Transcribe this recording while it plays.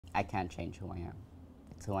I can't change who I am.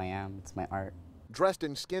 It's who I am, it's my art. Dressed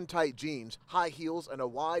in skin-tight jeans, high heels, and a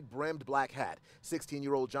wide-brimmed black hat,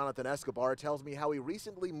 16-year-old Jonathan Escobar tells me how he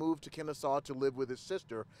recently moved to Kennesaw to live with his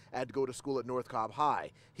sister and go to school at North Cobb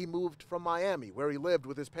High. He moved from Miami, where he lived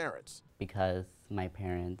with his parents. Because my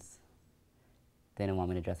parents didn't want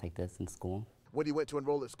me to dress like this in school. When he went to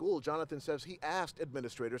enroll at school, Jonathan says he asked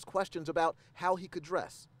administrators questions about how he could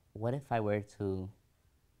dress. What if I were to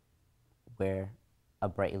wear a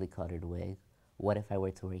brightly colored wig? What if I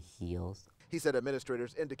were to wear heels? He said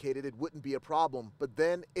administrators indicated it wouldn't be a problem, but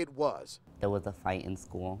then it was. There was a fight in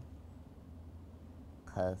school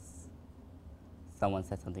because someone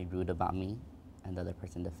said something rude about me and the other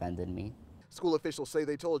person defended me. School officials say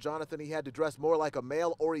they told Jonathan he had to dress more like a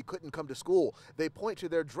male or he couldn't come to school. They point to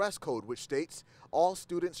their dress code, which states, all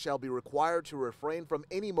students shall be required to refrain from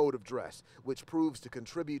any mode of dress, which proves to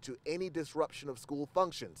contribute to any disruption of school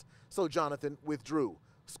functions. So Jonathan withdrew.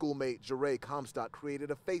 Schoolmate Jeray Comstock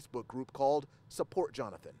created a Facebook group called Support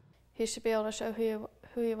Jonathan. He should be able to show who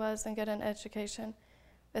he was and get an education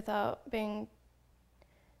without being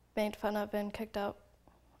made fun of and kicked out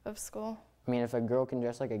of school. I mean, if a girl can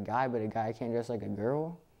dress like a guy, but a guy can't dress like a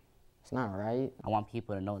girl, it's not right. I want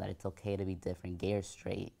people to know that it's okay to be different, gay or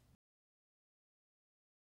straight.